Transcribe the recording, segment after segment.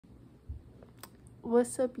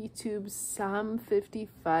What's up, YouTube? Psalm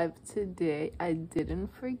 55 today. I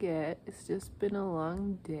didn't forget. It's just been a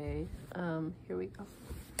long day. Here we go.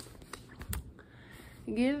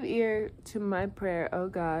 Give ear to my prayer, O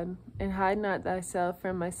God, and hide not thyself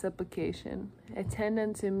from my supplication. Attend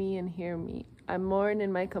unto me and hear me. I mourn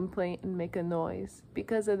in my complaint and make a noise,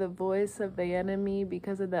 because of the voice of the enemy,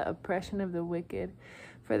 because of the oppression of the wicked.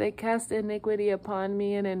 For they cast iniquity upon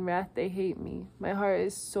me, and in wrath they hate me. My heart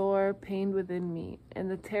is sore pained within me, and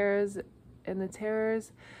the terrors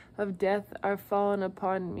of death are fallen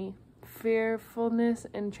upon me. Fearfulness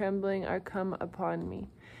and trembling are come upon me,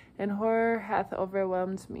 and horror hath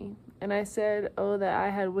overwhelmed me. And I said, Oh, that I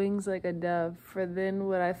had wings like a dove, for then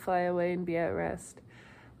would I fly away and be at rest.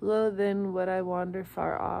 Lo, then would I wander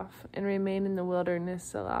far off, and remain in the wilderness,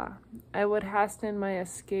 Selah. I would hasten my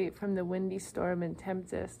escape from the windy storm and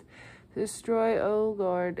tempest. Destroy, O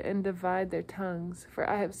Lord, and divide their tongues, for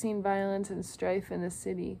I have seen violence and strife in the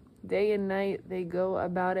city. Day and night they go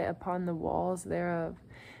about it upon the walls thereof.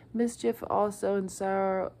 Mischief also and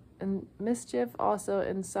sorrow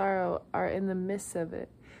are in the midst of it.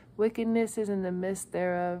 Wickedness is in the midst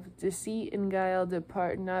thereof. Deceit and guile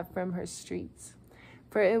depart not from her streets.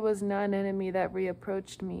 For it was not an enemy that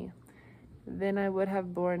reproached me, then I would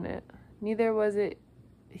have borne it. Neither was it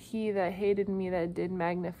he that hated me that did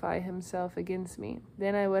magnify himself against me,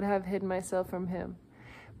 then I would have hid myself from him.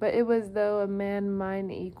 But it was though a man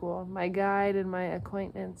mine equal, my guide and my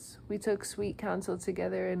acquaintance. We took sweet counsel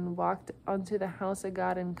together and walked unto the house of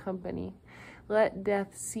God in company. Let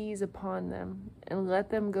death seize upon them, and let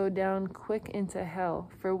them go down quick into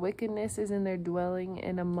hell, for wickedness is in their dwelling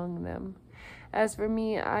and among them. As for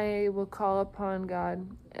me, I will call upon God,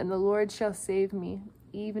 and the Lord shall save me.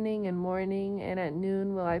 Evening and morning, and at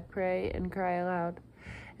noon will I pray and cry aloud.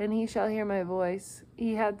 And he shall hear my voice.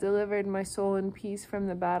 He hath delivered my soul in peace from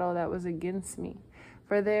the battle that was against me.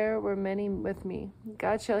 For there were many with me.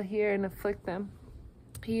 God shall hear and afflict them,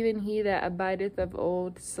 even he that abideth of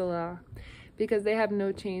old, Selah. Because they have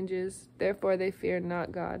no changes, therefore they fear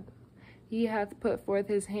not God. He hath put forth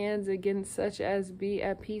his hands against such as be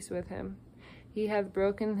at peace with him. He hath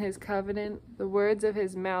broken his covenant. The words of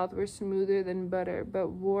his mouth were smoother than butter, but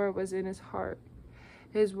war was in his heart.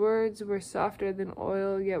 His words were softer than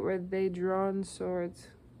oil, yet were they drawn swords.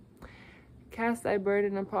 Cast thy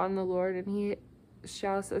burden upon the Lord, and he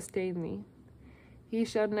shall sustain thee. He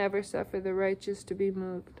shall never suffer the righteous to be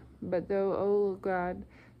moved, but thou, O God,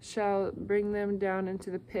 shall bring them down into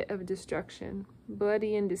the pit of destruction.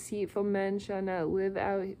 Bloody and deceitful men shall not live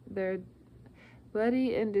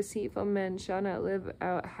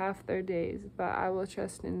out half their days, but I will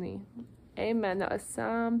trust in thee. Amen. That was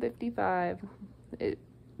Psalm 55.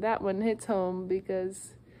 That one hits home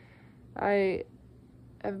because I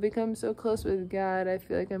have become so close with God. I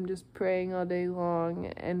feel like I'm just praying all day long,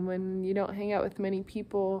 and when you don't hang out with many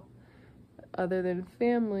people other than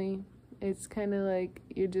family, it's kind of like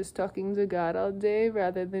you're just talking to God all day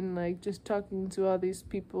rather than like just talking to all these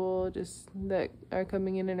people just that are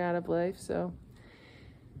coming in and out of life. So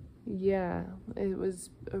yeah, it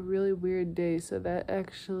was a really weird day. So that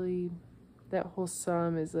whole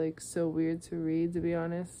psalm is like so weird to read, to be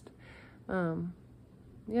honest.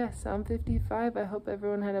 Yeah, Psalm 55. I hope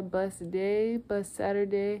everyone had a blessed day, blessed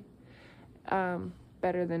Saturday,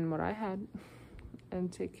 better than what I had,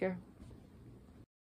 and take care.